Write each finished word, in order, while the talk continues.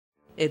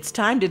It's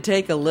time to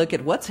take a look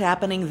at what's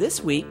happening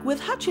this week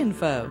with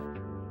HutchInfo.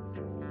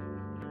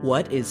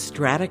 What is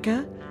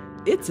Stratica?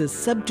 It's a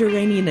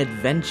subterranean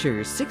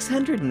adventure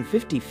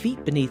 650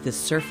 feet beneath the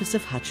surface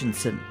of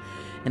Hutchinson.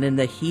 And in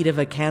the heat of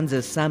a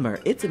Kansas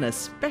summer, it's an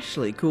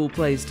especially cool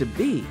place to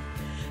be.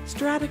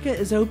 Stratica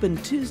is open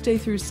Tuesday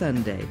through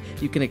Sunday.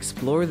 You can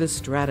explore the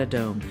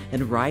Stratodome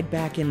and ride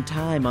back in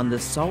time on the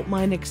Salt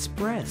Mine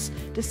Express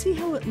to see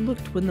how it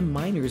looked when the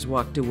miners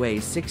walked away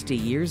 60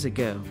 years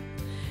ago.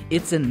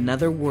 It's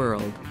another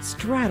world.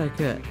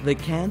 Stratica, the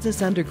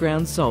Kansas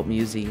Underground Salt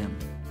Museum.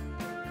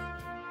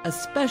 A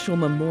special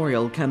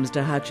memorial comes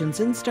to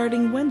Hutchinson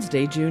starting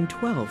Wednesday, June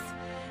 12th.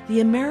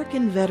 The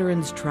American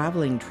Veterans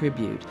Traveling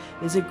Tribute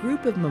is a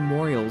group of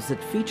memorials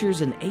that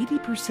features an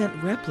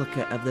 80%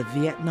 replica of the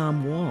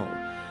Vietnam Wall,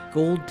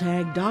 gold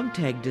tag, dog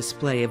tag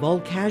display of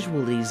all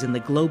casualties in the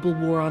global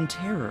war on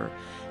terror,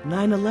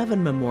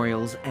 9/11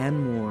 memorials,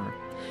 and more.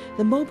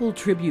 The mobile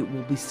tribute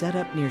will be set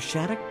up near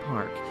Shattuck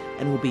Park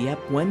and will be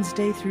up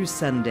Wednesday through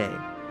Sunday.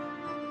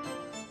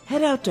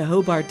 Head out to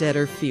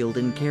Hobart-Detter Field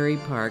in Cary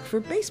Park for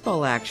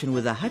baseball action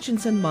with the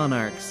Hutchinson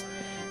Monarchs.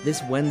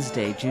 This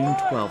Wednesday, June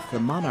 12th, the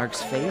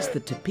Monarchs face the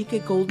Topeka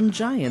Golden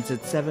Giants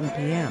at 7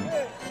 p.m.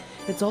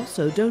 It's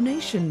also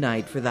donation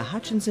night for the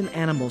Hutchinson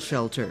Animal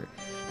Shelter.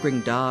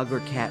 Bring dog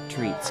or cat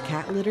treats,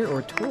 cat litter,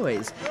 or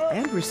toys,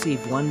 and receive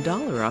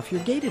 $1 off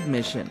your gate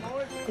admission.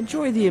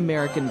 Enjoy the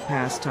American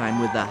pastime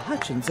with the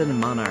Hutchinson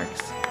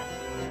Monarchs.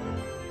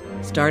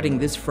 Starting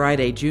this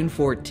Friday, June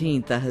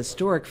 14th, the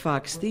historic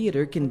Fox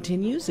Theater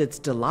continues its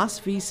DeLoss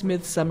V.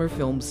 Smith Summer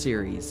Film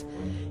Series.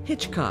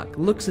 Hitchcock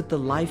looks at the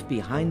life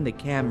behind the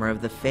camera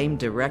of the famed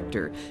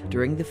director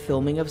during the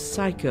filming of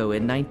Psycho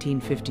in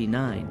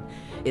 1959.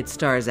 It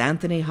stars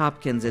Anthony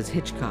Hopkins as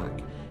Hitchcock,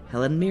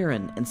 Helen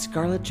Mirren, and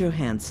Scarlett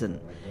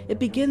Johansson. It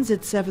begins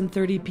at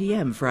 7:30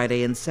 p.m.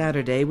 Friday and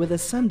Saturday with a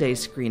Sunday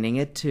screening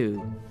at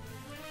 2.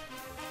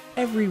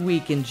 Every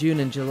week in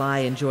June and July,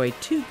 enjoy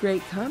 2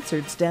 great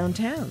concerts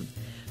downtown.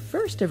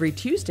 First, every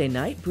Tuesday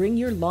night, bring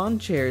your lawn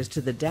chairs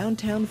to the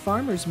Downtown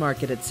Farmers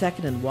Market at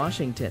 2nd and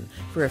Washington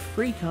for a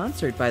free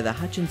concert by the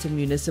Hutchinson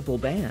Municipal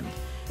Band.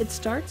 It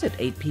starts at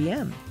 8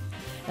 p.m.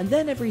 And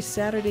then every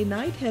Saturday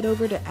night, head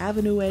over to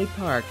Avenue A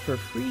Park for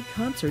free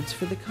concerts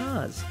for the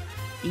cause.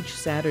 Each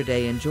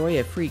Saturday, enjoy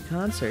a free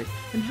concert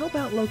and help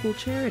out local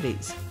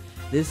charities.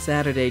 This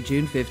Saturday,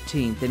 June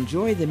 15th,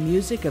 enjoy the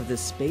music of The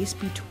Space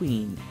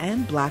Between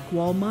and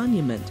Blackwall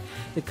Monument.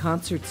 The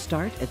concerts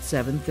start at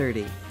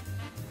 7:30.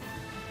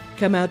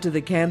 Come out to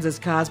the Kansas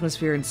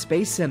Cosmosphere and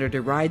Space Center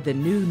to ride the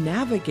new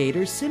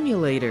Navigator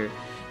Simulator.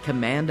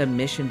 Command a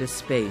mission to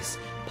space,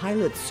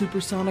 pilot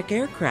supersonic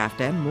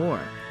aircraft, and more.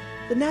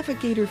 The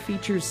Navigator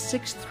features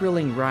 6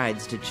 thrilling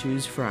rides to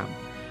choose from.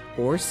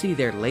 Or see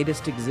their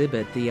latest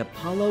exhibit, the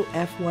Apollo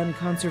F-1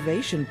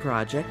 Conservation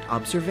Project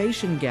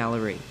Observation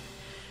Gallery.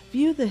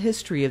 View the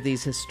history of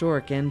these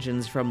historic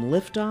engines from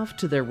liftoff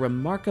to their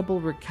remarkable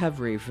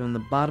recovery from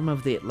the bottom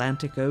of the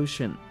Atlantic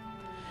Ocean.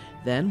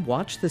 Then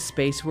watch the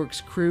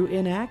SpaceWorks crew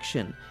in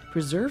action,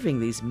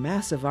 preserving these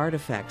massive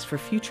artifacts for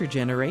future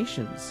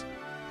generations.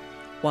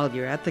 While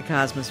you're at the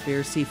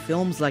Cosmosphere, see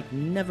films like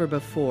never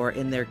before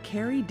in their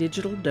Cary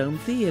Digital Dome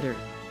Theater.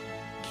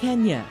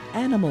 Kenya,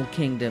 Animal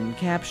Kingdom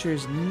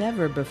captures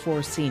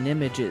never-before-seen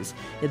images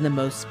in the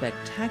most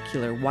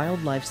spectacular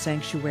wildlife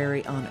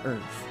sanctuary on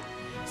Earth.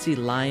 See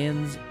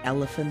lions,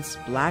 elephants,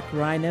 black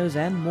rhinos,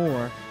 and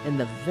more in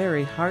the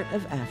very heart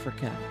of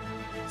Africa.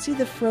 See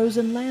the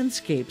frozen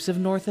landscapes of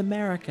North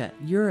America,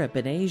 Europe,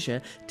 and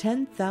Asia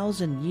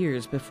 10,000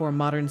 years before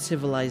modern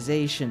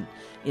civilization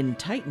in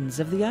Titans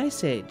of the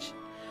Ice Age.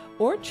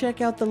 Or check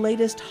out the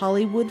latest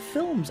Hollywood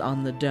films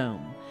on the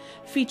Dome.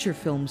 Feature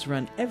films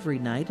run every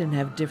night and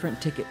have different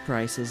ticket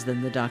prices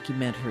than the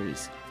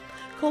documentaries.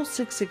 Call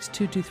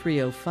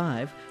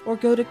 662-2305 or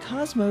go to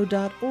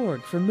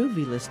cosmo.org for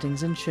movie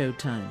listings and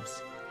showtimes.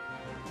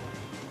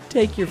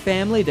 Take your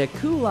family to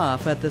cool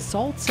off at the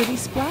Salt City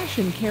Splash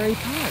in Cary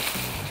Park.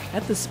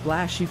 At the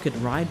Splash, you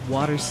can ride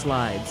water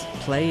slides,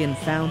 play in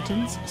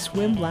fountains,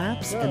 swim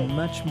laps, and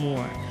much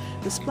more.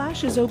 The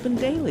Splash is open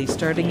daily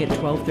starting at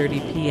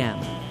 12:30 p.m.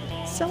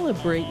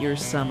 Celebrate your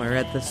summer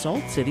at the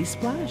Salt City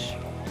Splash.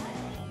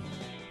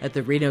 At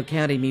the Reno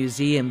County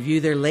Museum, view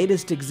their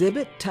latest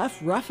exhibit, Tough,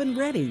 Rough, and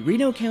Ready,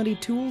 Reno County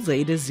Tools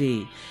A to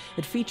Z.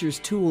 It features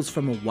tools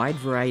from a wide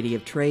variety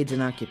of trades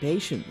and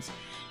occupations.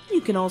 You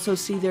can also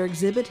see their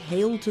exhibit,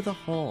 Hail to the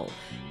Hall.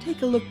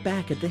 Take a look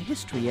back at the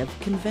history of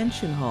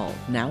Convention Hall,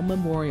 now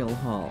Memorial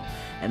Hall,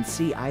 and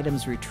see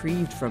items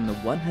retrieved from the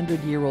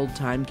 100-year-old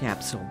time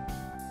capsule.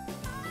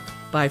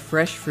 Buy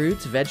fresh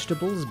fruits,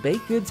 vegetables,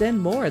 baked goods, and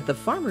more at the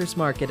Farmers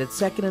Market at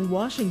 2nd and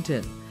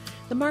Washington.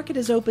 The market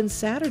is open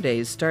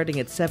Saturdays starting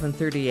at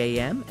 7:30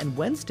 a.m. and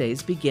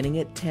Wednesdays beginning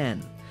at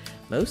 10.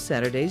 Most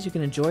Saturdays you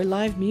can enjoy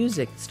live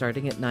music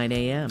starting at 9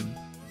 a.m.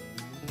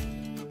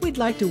 We'd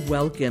like to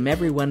welcome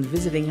everyone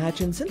visiting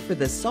Hutchinson for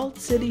the Salt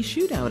City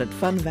Shootout at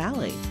Fun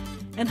Valley.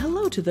 And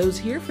hello to those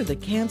here for the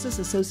Kansas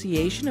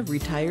Association of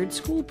Retired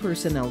School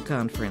Personnel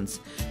Conference.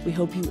 We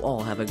hope you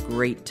all have a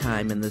great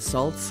time in the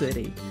Salt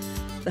City.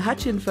 The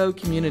HutchInfo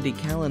community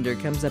calendar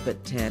comes up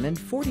at 10 and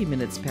 40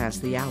 minutes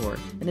past the hour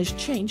and is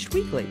changed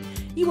weekly.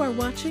 You are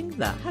watching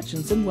the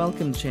Hutchinson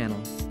Welcome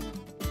Channel.